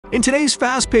In today's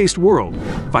fast-paced world,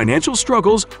 financial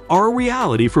struggles are a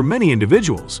reality for many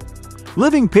individuals.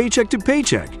 Living paycheck to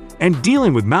paycheck and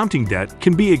dealing with mounting debt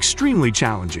can be extremely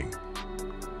challenging.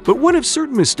 But what if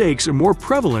certain mistakes are more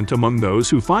prevalent among those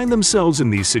who find themselves in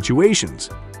these situations?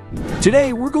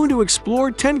 Today, we're going to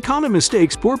explore 10 common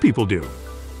mistakes poor people do.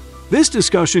 This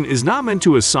discussion is not meant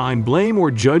to assign blame or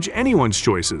judge anyone's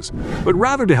choices, but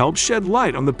rather to help shed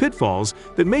light on the pitfalls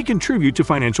that may contribute to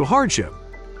financial hardship.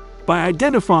 By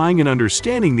identifying and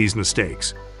understanding these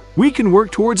mistakes, we can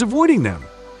work towards avoiding them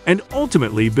and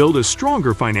ultimately build a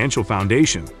stronger financial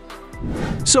foundation.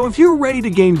 So if you're ready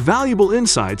to gain valuable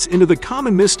insights into the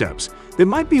common missteps that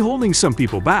might be holding some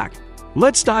people back,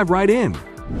 let's dive right in.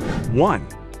 1.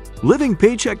 Living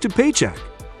paycheck to paycheck.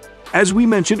 As we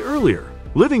mentioned earlier,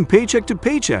 living paycheck to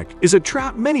paycheck is a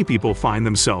trap many people find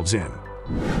themselves in.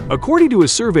 According to a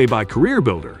survey by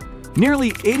CareerBuilder,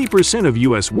 nearly 80% of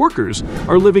U.S. workers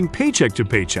are living paycheck to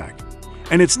paycheck.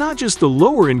 And it's not just the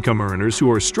lower income earners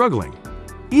who are struggling.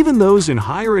 Even those in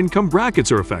higher income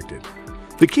brackets are affected.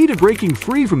 The key to breaking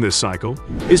free from this cycle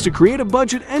is to create a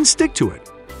budget and stick to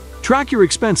it. Track your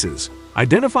expenses,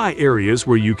 identify areas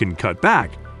where you can cut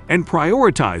back, and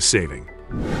prioritize saving.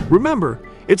 Remember,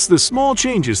 it's the small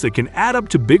changes that can add up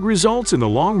to big results in the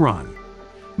long run.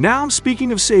 Now,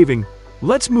 speaking of saving,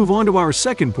 let's move on to our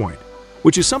second point,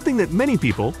 which is something that many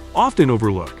people often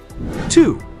overlook.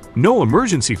 2. No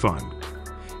emergency fund.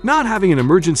 Not having an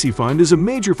emergency fund is a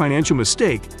major financial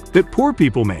mistake that poor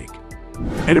people make.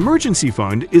 An emergency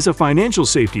fund is a financial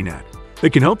safety net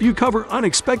that can help you cover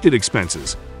unexpected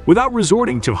expenses without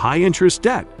resorting to high-interest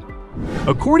debt.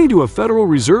 According to a Federal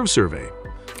Reserve survey,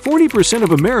 40%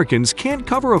 of Americans can't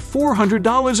cover a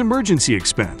 $400 emergency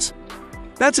expense.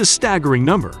 That's a staggering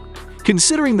number,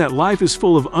 considering that life is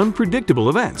full of unpredictable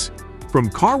events, from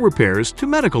car repairs to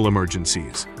medical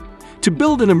emergencies. To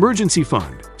build an emergency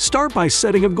fund, start by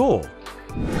setting a goal.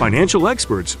 Financial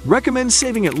experts recommend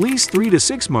saving at least 3 to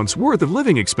 6 months' worth of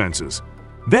living expenses.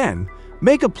 Then,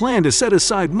 make a plan to set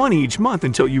aside money each month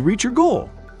until you reach your goal.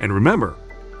 And remember,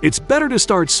 it's better to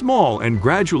start small and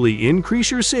gradually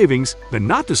increase your savings than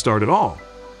not to start at all.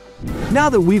 Now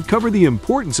that we've covered the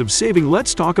importance of saving,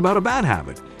 let's talk about a bad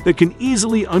habit that can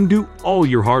easily undo all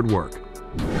your hard work.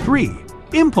 3.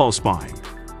 Impulse buying.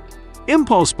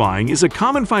 Impulse buying is a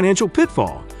common financial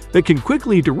pitfall that can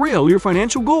quickly derail your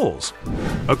financial goals.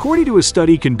 According to a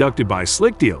study conducted by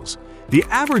Slick Deals, the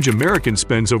average American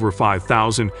spends over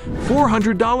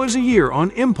 $5,400 a year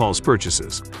on impulse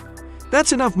purchases.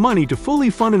 That's enough money to fully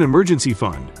fund an emergency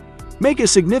fund, make a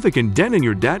significant dent in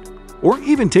your debt, or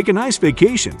even take a nice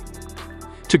vacation.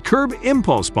 To curb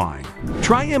impulse buying,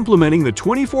 try implementing the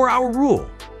 24-hour rule.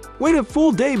 Wait a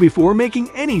full day before making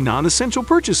any non-essential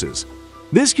purchases.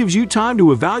 This gives you time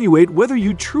to evaluate whether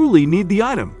you truly need the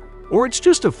item, or it's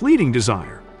just a fleeting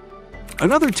desire.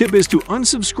 Another tip is to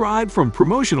unsubscribe from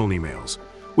promotional emails,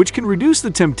 which can reduce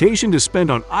the temptation to spend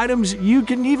on items you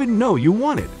didn't even know you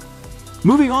wanted.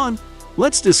 Moving on,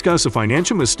 let's discuss a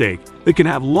financial mistake that can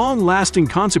have long-lasting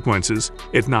consequences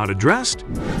if not addressed.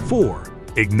 4.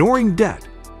 Ignoring debt.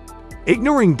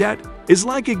 Ignoring debt is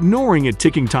like ignoring a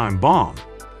ticking time bomb.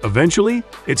 Eventually,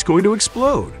 it's going to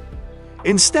explode.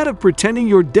 Instead of pretending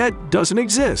your debt doesn't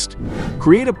exist,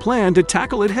 create a plan to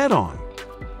tackle it head-on.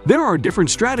 There are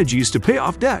different strategies to pay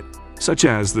off debt, such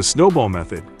as the snowball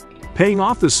method, paying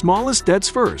off the smallest debts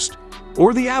first,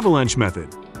 or the avalanche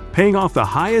method, paying off the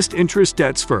highest interest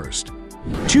debts first.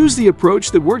 Choose the approach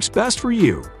that works best for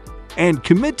you, and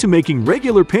commit to making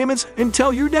regular payments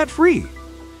until you're debt-free.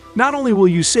 Not only will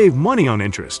you save money on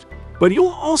interest, but you'll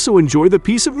also enjoy the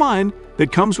peace of mind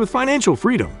that comes with financial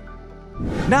freedom.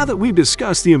 Now that we've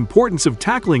discussed the importance of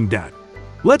tackling debt,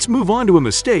 let's move on to a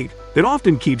mistake that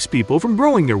often keeps people from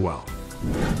growing their wealth.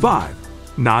 5.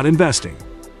 Not investing.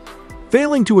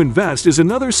 Failing to invest is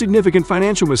another significant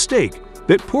financial mistake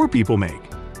that poor people make.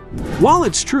 While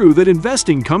it's true that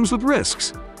investing comes with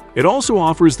risks, it also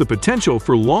offers the potential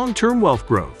for long-term wealth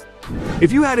growth.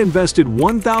 If you had invested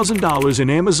 $1,000 in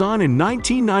Amazon in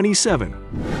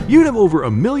 1997, you'd have over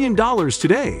 $1 million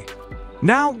today.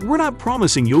 Now, we're not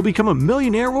promising you'll become a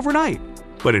millionaire overnight,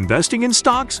 but investing in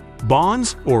stocks,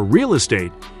 bonds, or real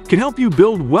estate can help you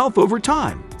build wealth over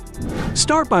time.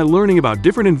 Start by learning about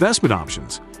different investment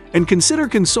options and consider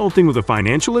consulting with a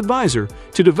financial advisor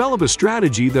to develop a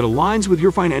strategy that aligns with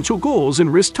your financial goals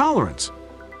and risk tolerance.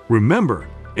 Remember,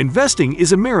 investing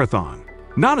is a marathon,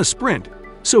 not a sprint,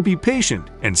 so be patient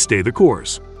and stay the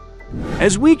course.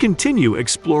 As we continue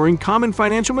exploring common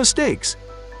financial mistakes,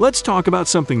 let's talk about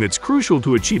something that's crucial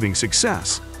to achieving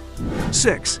success.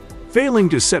 6. Failing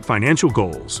to set financial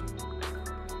goals.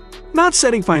 Not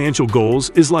setting financial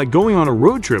goals is like going on a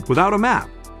road trip without a map.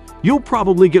 You'll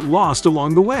probably get lost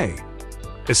along the way.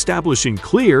 Establishing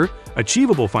clear,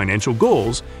 achievable financial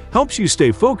goals helps you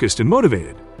stay focused and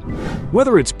motivated.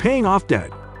 Whether it's paying off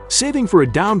debt, saving for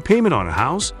a down payment on a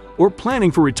house, or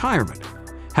planning for retirement,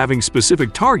 having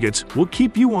specific targets will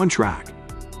keep you on track.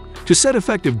 To set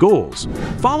effective goals,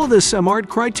 follow the SMART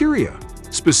criteria: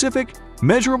 specific,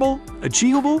 measurable,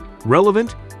 achievable,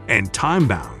 relevant, and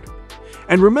time-bound.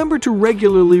 And remember to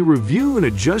regularly review and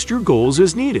adjust your goals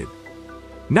as needed.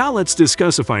 Now let's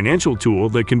discuss a financial tool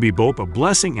that can be both a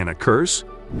blessing and a curse.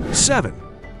 7.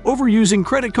 Overusing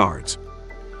credit cards.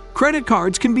 Credit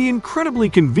cards can be incredibly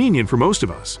convenient for most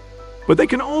of us, but they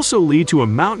can also lead to a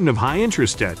mountain of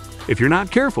high-interest debt if you're not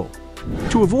careful.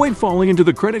 To avoid falling into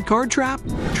the credit card trap,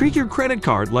 treat your credit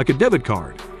card like a debit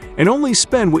card and only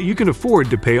spend what you can afford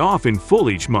to pay off in full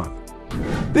each month.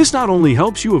 This not only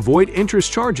helps you avoid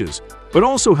interest charges, but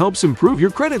also helps improve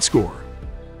your credit score.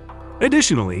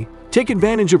 Additionally, take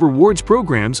advantage of rewards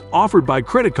programs offered by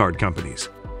credit card companies.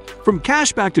 From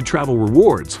cashback to travel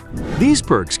rewards, these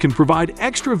perks can provide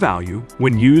extra value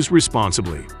when used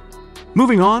responsibly.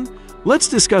 Moving on, let's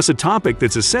discuss a topic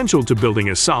that's essential to building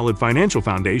a solid financial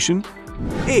foundation.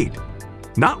 8.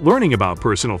 Not learning about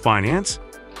personal finance.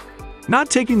 Not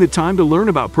taking the time to learn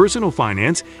about personal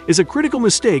finance is a critical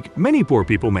mistake many poor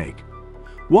people make.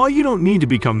 While you don't need to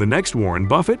become the next Warren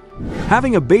Buffett,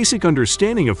 having a basic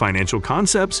understanding of financial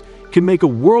concepts can make a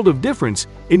world of difference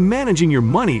in managing your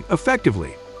money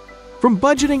effectively. From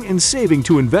budgeting and saving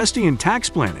to investing and tax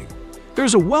planning,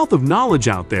 there's a wealth of knowledge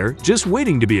out there just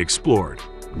waiting to be explored.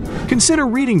 Consider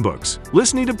reading books,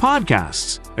 listening to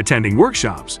podcasts, attending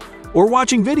workshops, or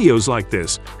watching videos like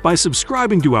this by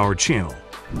subscribing to our channel.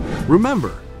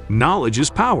 Remember, knowledge is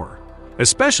power,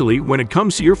 especially when it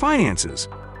comes to your finances.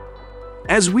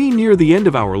 As we near the end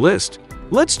of our list,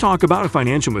 let's talk about a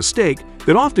financial mistake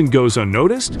that often goes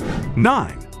unnoticed.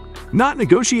 9. Not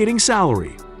negotiating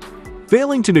salary.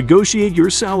 Failing to negotiate your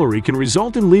salary can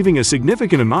result in leaving a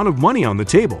significant amount of money on the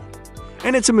table.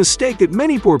 And it's a mistake that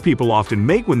many poor people often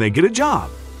make when they get a job.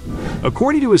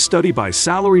 According to a study by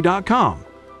Salary.com,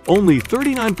 only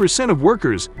 39% of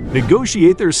workers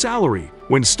negotiate their salary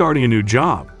when starting a new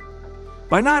job.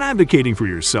 By not advocating for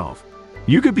yourself,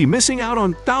 you could be missing out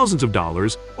on thousands of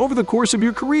dollars over the course of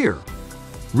your career.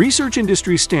 Research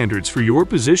industry standards for your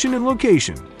position and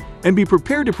location, and be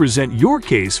prepared to present your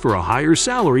case for a higher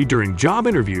salary during job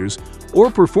interviews or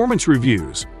performance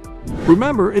reviews.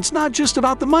 Remember, it's not just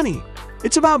about the money.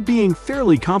 It's about being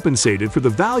fairly compensated for the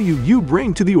value you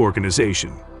bring to the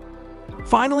organization.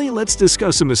 Finally, let's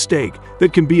discuss a mistake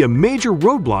that can be a major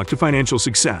roadblock to financial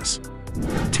success.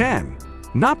 10.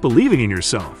 Not believing in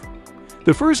yourself.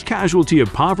 The first casualty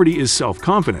of poverty is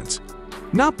self-confidence.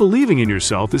 Not believing in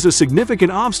yourself is a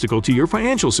significant obstacle to your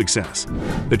financial success.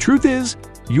 The truth is,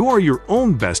 you are your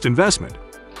own best investment.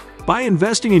 By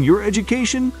investing in your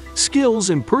education, skills,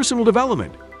 and personal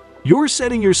development, you're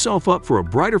setting yourself up for a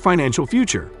brighter financial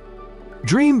future.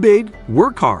 Dream big,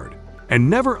 work hard, and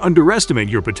never underestimate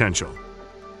your potential.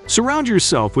 Surround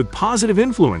yourself with positive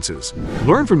influences,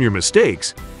 learn from your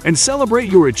mistakes, and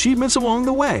celebrate your achievements along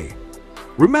the way.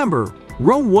 Remember,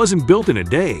 Rome wasn't built in a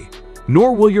day,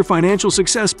 nor will your financial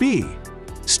success be.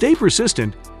 Stay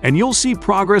persistent, and you'll see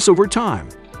progress over time.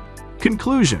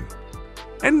 Conclusion.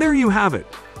 And there you have it,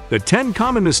 the 10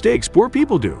 common mistakes poor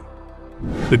people do.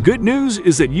 The good news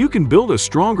is that you can build a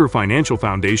stronger financial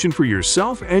foundation for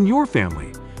yourself and your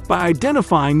family by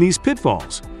identifying these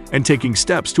pitfalls and taking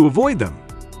steps to avoid them.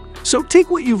 So take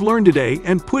what you've learned today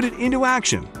and put it into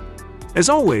action. As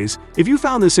always, if you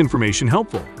found this information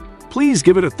helpful, please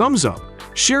give it a thumbs up,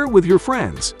 share it with your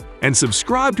friends, and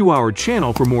subscribe to our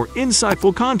channel for more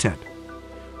insightful content.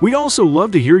 We'd also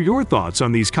love to hear your thoughts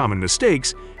on these common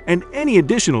mistakes and any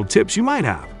additional tips you might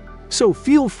have, so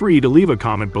feel free to leave a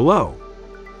comment below.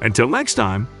 Until next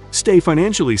time, stay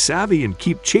financially savvy and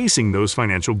keep chasing those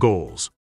financial goals.